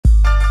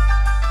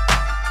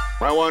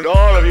I want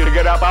all of you to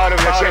get up out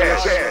of your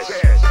chairs.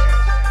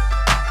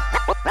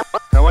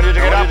 I want you to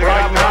get up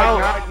right now.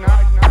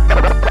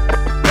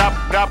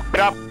 Up,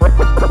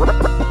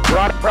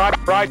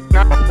 right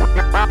now.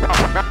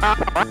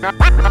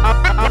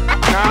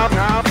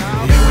 Now.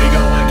 Here we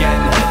go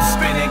again, head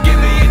spinning, give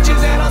me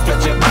inches and I'll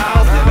stretch your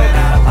mouth. Living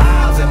out of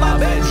miles in my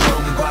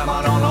bedroom, climb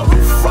out on a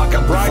roof,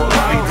 rockin' before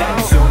I'll be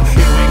dead soon.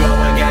 Here we go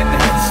again,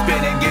 head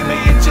spinning, give me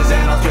inches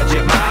and I'll stretch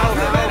your mouth.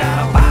 Living out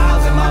of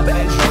miles in my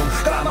bedroom,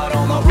 climb out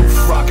on a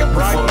roof, rockin'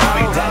 before I'll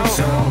be dead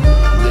soon.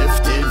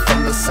 Lifted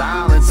from the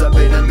silence of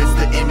it amidst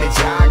the image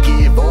I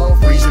give off.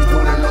 Reason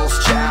for the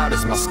lost child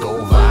is my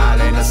skull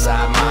violent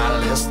aside my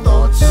list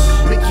thoughts.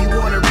 Make you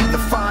wanna read the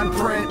fine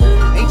print.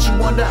 Ain't you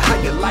wonder how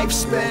your life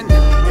spent?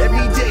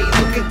 Every day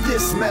look at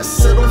this mess,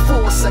 settle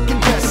for a second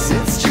best.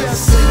 It's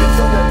just saving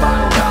for a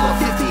bottle,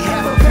 $1.50,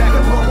 half a pack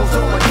of rumbles.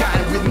 Oh, I got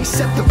it with me,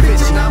 set the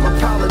bitch, and I'm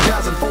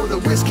apologizing for the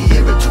whiskey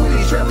in between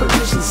these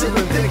repetitions.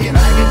 Sitting thinking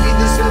I could be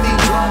this really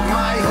drunk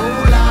my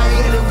whole life,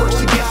 and it works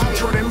against me,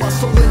 turning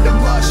muscle into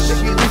mush.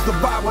 If you lose the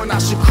vibe when I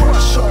should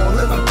crush all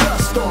of the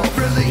dust off.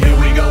 Really? Here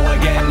we go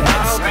again,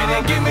 head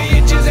spinning, give me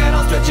inches and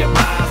I'll stretch your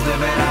miles.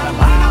 Living out of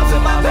miles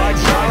in my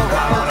bedroom,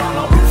 climb out on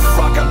a roof,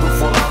 rockin'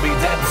 before I'll be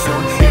dead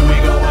soon. Here we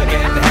go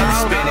again, head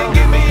spinning,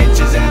 give me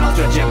inches and I'll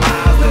stretch your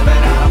miles.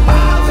 Living out of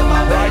miles in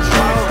my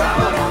bedroom,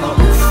 climb out on a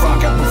roof,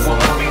 rockin' before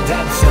I'll be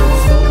dead soon.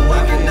 So I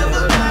can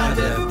never die,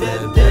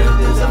 death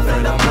is a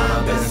friend of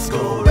mine. Best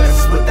go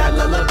rest with that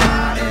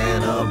lullaby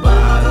and a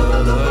bottle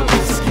of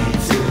whiskey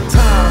too.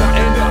 Time I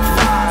end up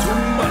fine, too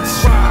much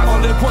pride.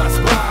 All at once,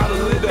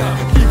 bottle it up.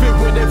 Even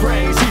when it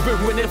rains, even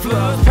when it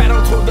floods,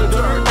 paddle toward the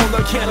dirt on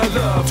the can of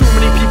love. Too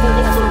many people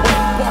lost their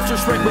way, off your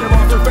shrink with them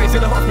off their face,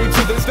 and it haunts me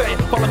to this day.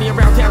 Follow me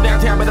around town,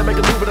 downtown, better make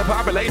a move with the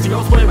population.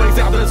 Go sway ways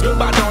out, then it's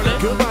goodbye, darling.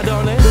 Goodbye,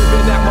 darling.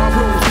 Living at my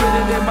room,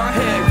 spinning in my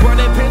head,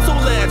 running pencil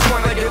lead,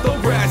 trying to get the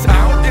rest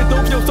out. It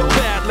don't feel so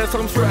bad, less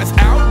I'm stressed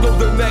out. Go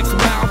the next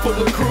mile for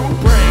the crew.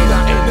 Brain,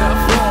 not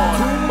enough wrong.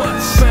 Too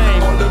much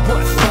shame on the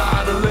one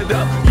side, lit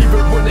up.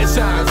 Even when it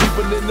shines,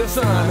 even in the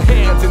sun,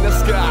 hands in the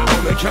sky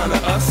on the count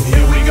of us.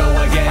 Here we go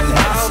again,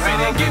 head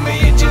spinning, give me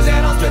inches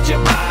and I'll stretch your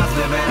miles.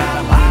 Living out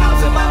of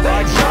miles in my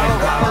bedroom,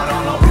 climb out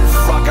on a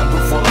roof, rockin'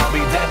 before I'll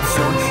be dead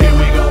soon. Here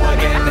we go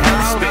again,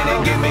 head spinning,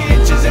 give me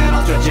inches and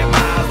I'll stretch your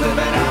miles.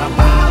 Living out of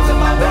miles in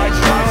my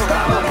bedroom,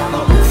 climb out on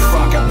a roof,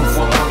 rockin'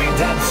 before I'll be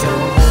dead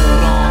soon.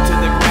 Hold on to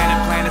the granite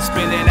planet,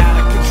 spinning out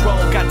of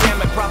control. Goddamn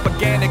it,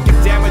 propaganda can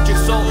damage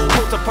your soul.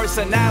 Cult of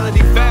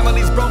personality,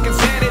 families, broken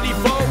sanity,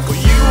 folks. For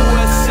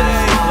USA,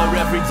 holler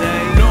every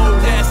day, no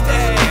rest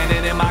day,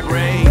 standing in my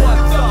grave. What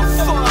the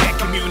fuck? Can't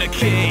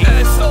communicate.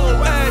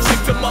 SOS,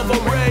 victim of a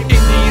rape.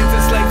 Indians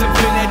enslaved,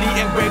 infinity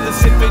engraved, the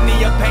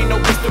symphony of pain. No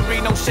history,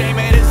 no shame.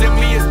 It isn't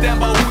me, it's them.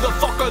 But who the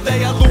fuck are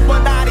they?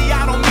 Illuminati.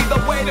 I don't need the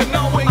way to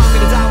knowing. I'm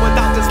gonna die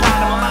without this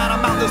line in my mind.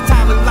 I'm out this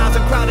timely lies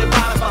and crowded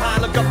violence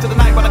behind. Look up to the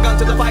night, but a gun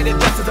to the fight.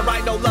 Injustice and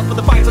right, no love for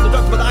the fight, to the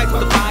drugs, for the ice, for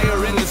the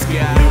fire in the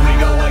sky. Here we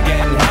go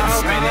again, head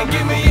spinning,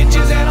 give me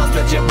inches and I'll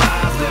stretch your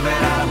miles. Living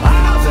out of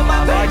miles in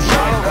my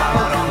bedroom, climb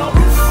out on a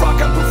roof,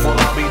 rockin' before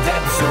I'll be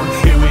dead soon.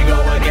 Here we go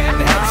again,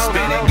 head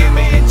spinning, give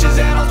me inches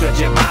and I'll stretch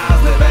your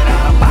miles. Living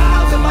out of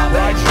miles in my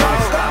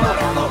bedroom, climb out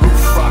on a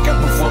roof, rockin'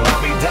 before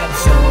I'll be dead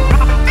soon.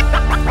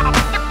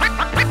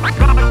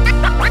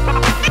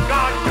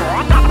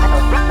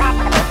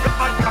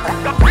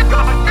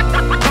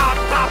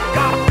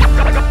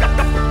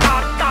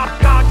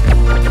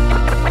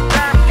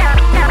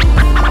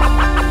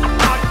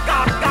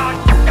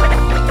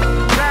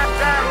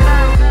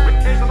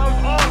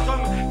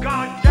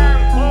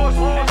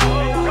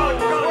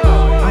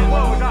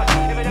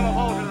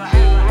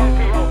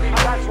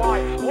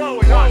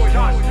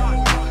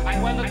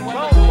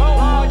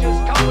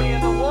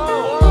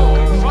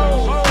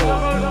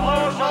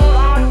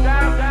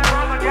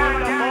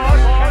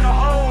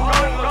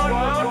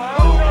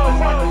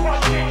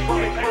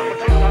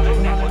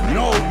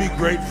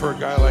 Great for a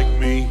guy like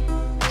me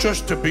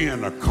just to be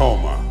in a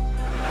coma.